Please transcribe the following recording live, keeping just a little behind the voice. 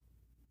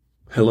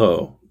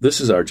Hello, this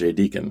is R.J.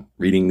 Deacon,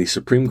 reading the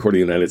Supreme Court of the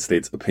United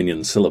States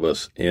opinion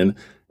syllabus in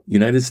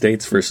United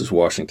States versus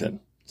Washington,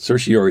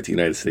 certiorari to the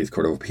United States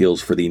Court of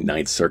Appeals for the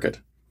Ninth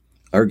Circuit.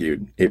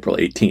 Argued April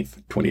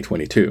 18th,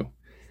 2022.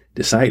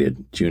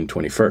 Decided June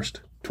 21st,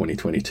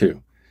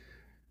 2022.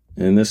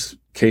 And this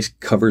case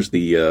covers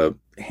the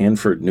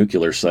Hanford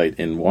nuclear site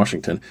in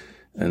Washington,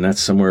 and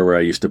that's somewhere where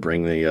I used to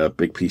bring the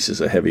big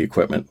pieces of heavy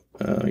equipment.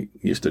 I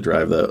used to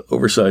drive the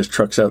oversized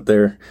trucks out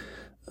there,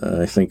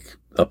 I think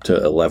up to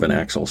 11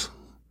 axles.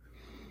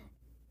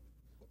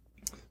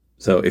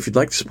 So if you'd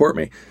like to support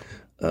me,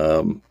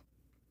 find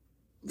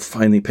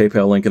the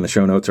PayPal link in the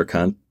show notes or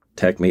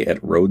contact me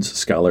at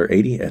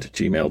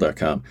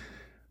rhodesscholar80@gmail.com.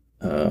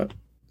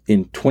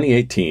 In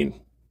 2018,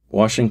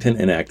 Washington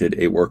enacted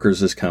a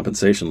workers'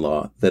 compensation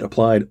law that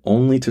applied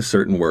only to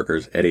certain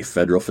workers at a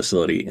federal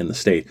facility in the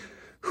state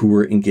who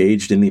were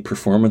engaged in the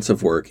performance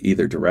of work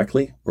either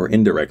directly or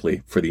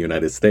indirectly for the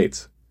United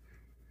States.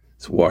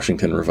 It's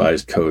Washington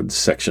Revised Code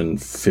Section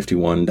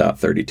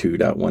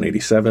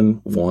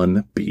 51.32.187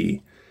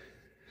 1B.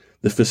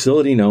 The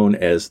facility known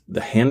as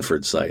the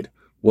Hanford site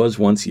was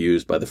once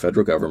used by the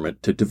federal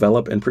government to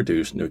develop and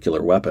produce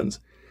nuclear weapons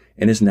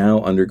and is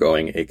now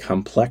undergoing a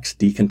complex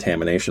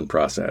decontamination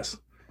process.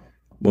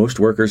 Most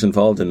workers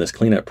involved in this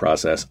cleanup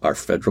process are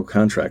federal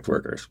contract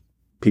workers,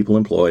 people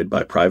employed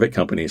by private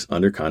companies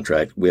under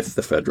contract with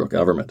the federal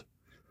government.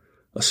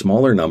 A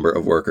smaller number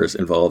of workers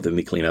involved in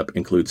the cleanup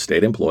include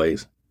state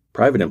employees,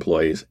 private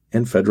employees,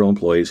 and federal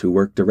employees who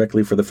work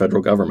directly for the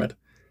federal government.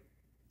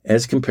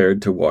 As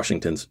compared to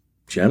Washington's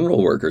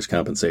general workers'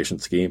 compensation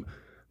scheme,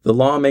 the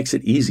law makes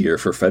it easier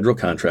for federal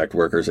contract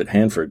workers at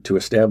Hanford to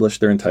establish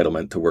their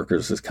entitlement to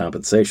workers'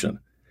 compensation,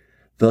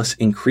 thus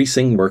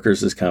increasing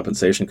workers'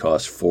 compensation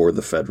costs for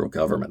the federal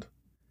government.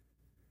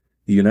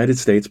 The United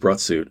States brought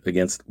suit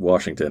against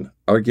Washington,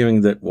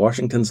 arguing that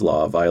Washington's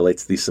law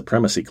violates the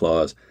Supremacy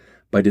Clause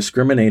by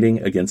discriminating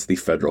against the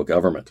federal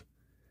government.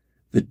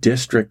 The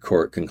district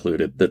court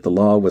concluded that the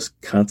law was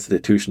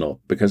constitutional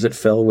because it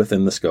fell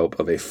within the scope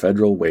of a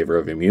federal waiver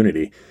of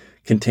immunity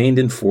contained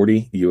in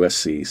 40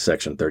 U.S.C.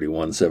 Section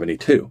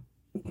 3172.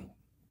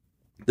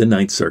 The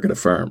Ninth Circuit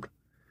affirmed.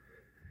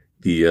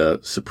 The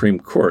Supreme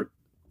Court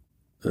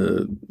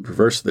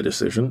reversed the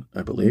decision,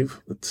 I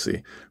believe.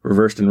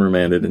 Reversed and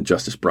remanded, and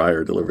Justice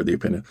Breyer delivered the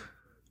opinion.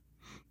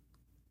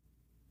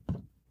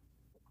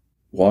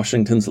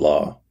 Washington's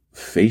law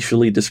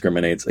facially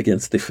discriminates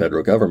against the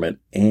federal government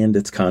and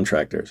its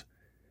contractors.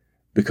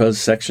 Because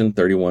Section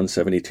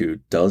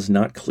 3172 does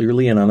not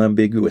clearly and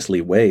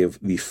unambiguously waive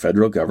the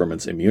federal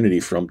government's immunity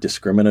from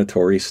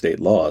discriminatory state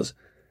laws,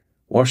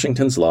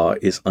 Washington's law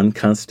is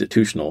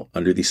unconstitutional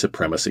under the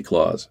Supremacy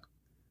Clause.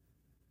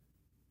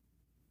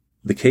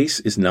 The case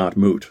is not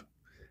moot.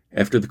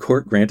 After the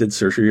court granted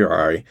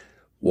certiorari,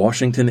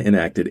 Washington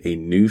enacted a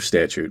new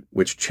statute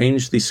which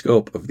changed the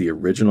scope of the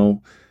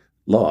original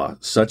law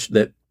such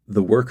that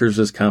the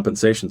workers'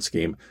 compensation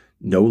scheme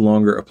no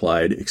longer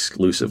applied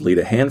exclusively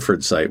to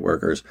Hanford site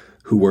workers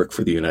who work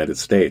for the United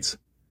States.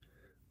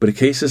 But a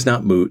case is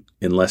not moot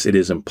unless it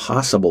is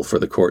impossible for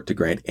the court to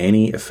grant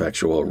any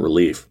effectual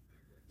relief.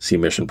 See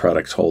Mission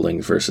Products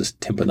Holdings versus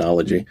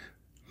Tympanology.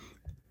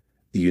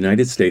 The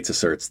United States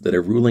asserts that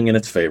a ruling in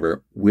its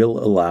favor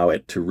will allow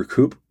it to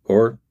recoup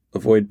or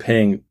avoid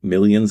paying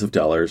millions of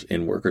dollars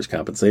in workers'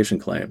 compensation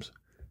claims.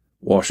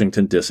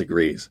 Washington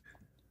disagrees,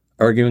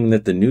 arguing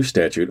that the new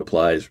statute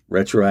applies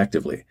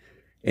retroactively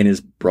and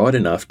is broad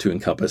enough to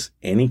encompass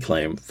any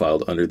claim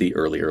filed under the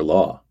earlier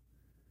law.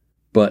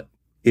 But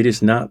it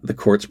is not the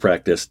court's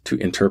practice to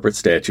interpret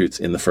statutes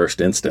in the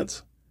first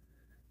instance.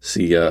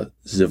 See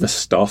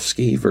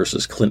Zvestovsky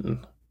versus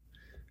Clinton.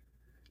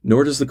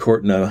 Nor does the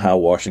court know how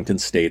Washington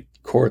state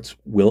courts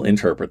will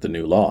interpret the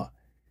new law.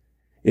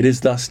 It is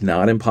thus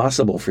not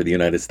impossible for the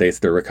United States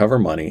to recover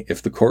money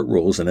if the court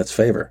rules in its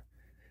favor,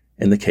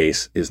 and the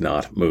case is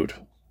not moot.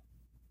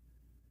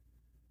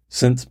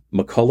 Since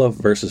McCullough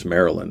versus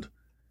Maryland,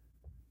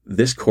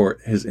 this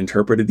court has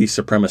interpreted the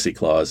Supremacy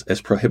Clause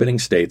as prohibiting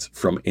states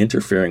from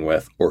interfering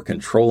with or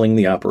controlling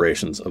the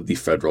operations of the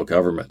federal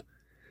government.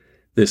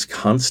 This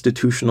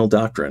constitutional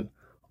doctrine,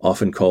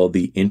 often called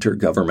the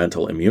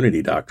Intergovernmental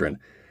Immunity Doctrine,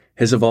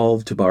 has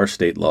evolved to bar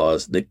state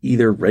laws that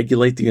either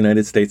regulate the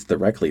United States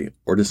directly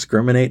or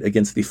discriminate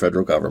against the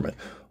federal government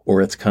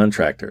or its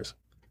contractors.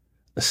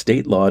 A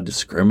state law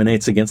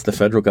discriminates against the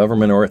federal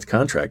government or its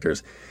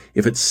contractors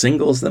if it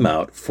singles them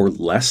out for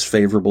less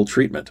favorable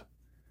treatment.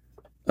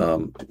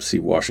 See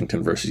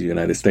Washington versus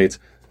United States.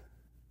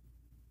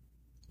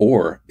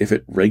 Or if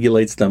it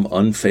regulates them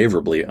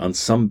unfavorably on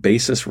some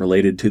basis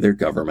related to their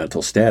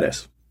governmental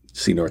status.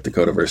 See North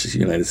Dakota versus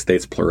United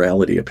States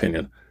plurality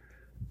opinion.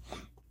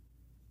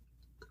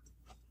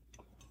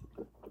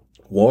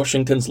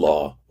 Washington's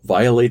law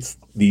violates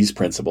these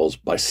principles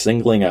by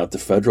singling out the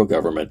federal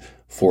government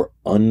for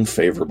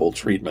unfavorable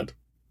treatment.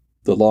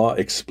 The law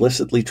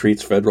explicitly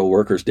treats federal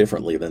workers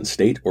differently than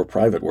state or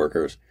private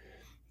workers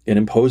and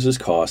imposes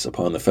costs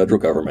upon the federal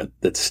government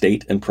that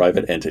state and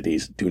private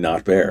entities do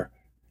not bear.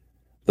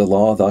 The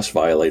law thus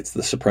violates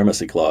the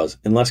Supremacy Clause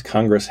unless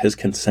Congress has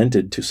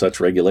consented to such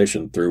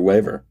regulation through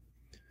waiver.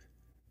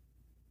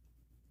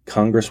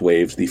 Congress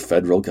waives the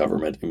federal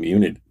government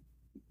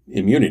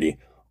immunity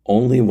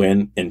only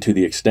when and to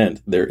the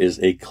extent there is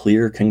a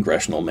clear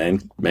congressional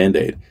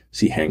mandate.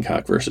 See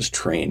Hancock versus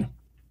Train.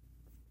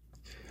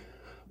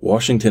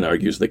 Washington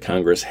argues that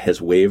Congress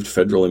has waived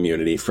federal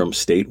immunity from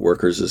state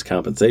workers'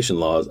 compensation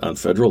laws on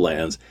federal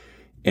lands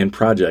and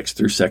projects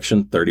through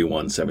Section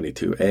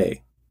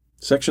 3172A.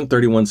 Section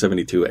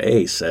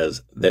 3172A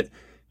says that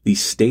the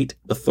state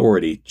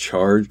authority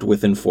charged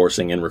with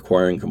enforcing and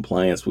requiring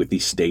compliance with the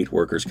state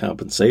workers'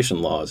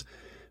 compensation laws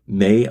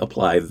may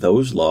apply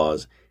those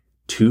laws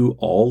to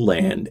all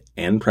land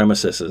and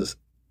premises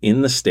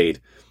in the state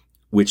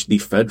which the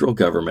federal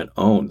government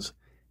owns,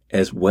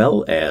 as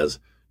well as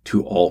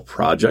to all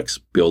projects,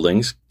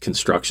 buildings,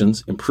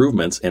 constructions,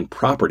 improvements, and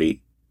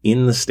property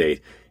in the state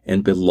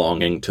and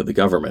belonging to the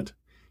government,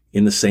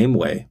 in the same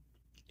way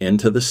and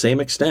to the same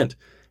extent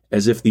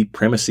as if the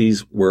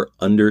premises were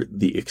under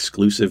the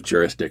exclusive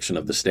jurisdiction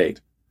of the state.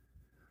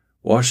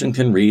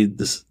 Washington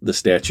reads the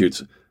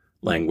statute's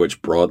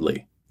language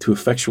broadly to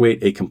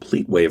effectuate a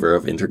complete waiver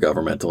of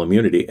intergovernmental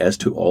immunity as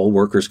to all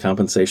workers'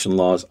 compensation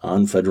laws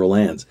on federal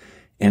lands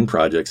and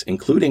projects,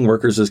 including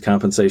workers'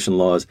 compensation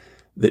laws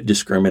that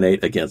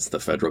discriminate against the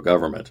federal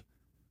government.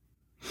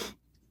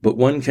 But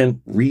one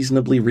can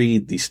reasonably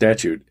read the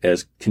statute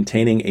as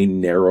containing a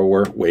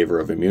narrower waiver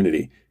of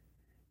immunity,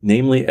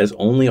 namely as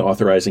only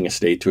authorizing a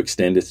state to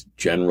extend its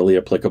generally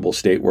applicable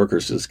state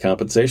workers'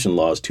 compensation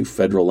laws to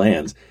federal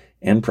lands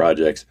and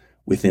projects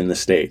within the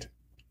state.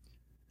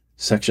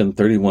 Section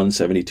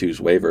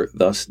 3172's waiver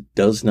thus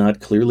does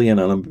not clearly and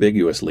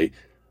unambiguously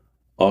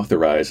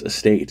authorize a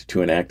state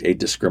to enact a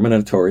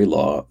discriminatory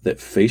law that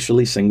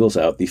facially singles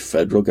out the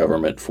federal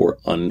government for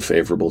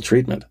unfavorable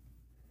treatment.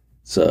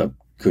 It's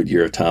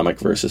Goodyear Atomic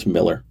versus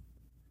Miller.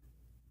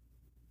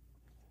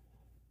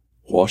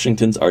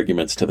 Washington's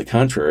arguments to the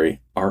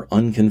contrary are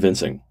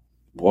unconvincing.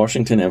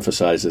 Washington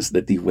emphasizes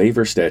that the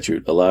waiver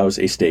statute allows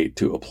a state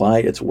to apply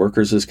its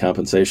workers'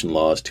 compensation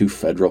laws to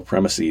federal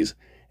premises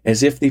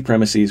as if the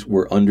premises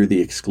were under the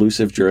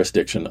exclusive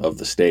jurisdiction of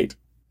the state.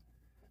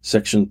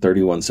 Section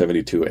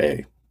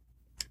 3172A.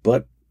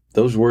 But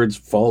those words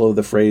follow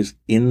the phrase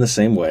 "in the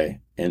same way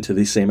and to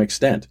the same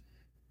extent,"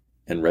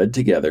 and read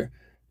together,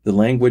 the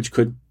language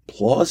could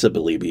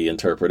plausibly be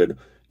interpreted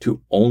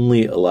to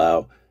only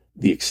allow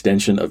the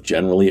extension of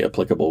generally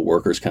applicable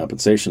workers'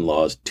 compensation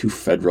laws to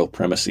federal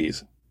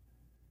premises.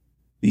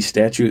 The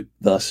statute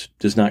thus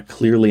does not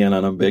clearly and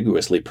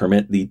unambiguously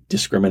permit the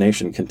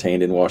discrimination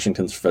contained in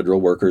Washington's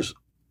federal workers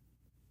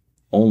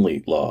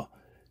only law.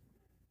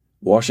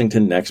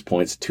 Washington next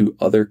points to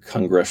other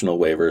congressional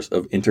waivers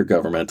of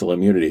intergovernmental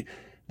immunity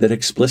that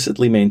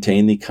explicitly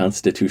maintain the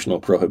constitutional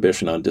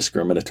prohibition on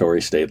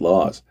discriminatory state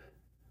laws.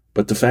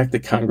 But the fact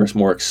that Congress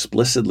more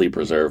explicitly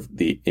preserved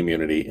the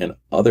immunity in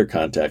other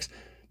contexts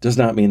does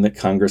not mean that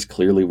Congress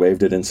clearly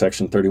waived it in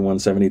Section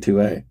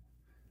 3172A.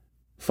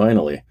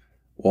 Finally,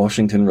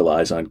 Washington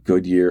relies on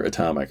Goodyear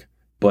Atomic,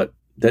 but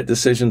that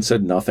decision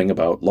said nothing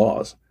about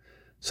laws,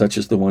 such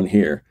as the one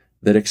here,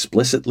 that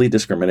explicitly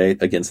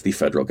discriminate against the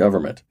federal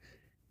government.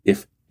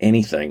 If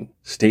anything,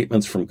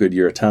 statements from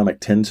Goodyear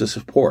Atomic tend to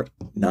support,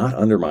 not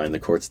undermine, the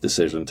court's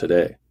decision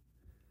today.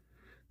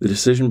 The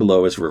decision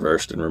below is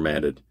reversed and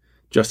remanded.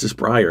 Justice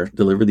Breyer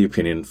delivered the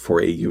opinion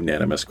for a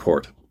unanimous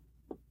court.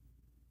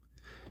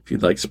 If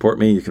you'd like to support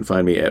me, you can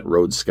find me at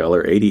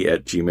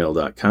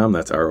roadsscholar80@gmail.com.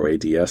 That's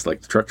ROADS,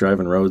 like the truck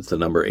driving roads, the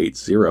number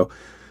 80.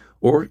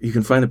 Or you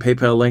can find a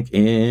PayPal link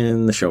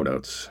in the show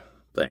notes.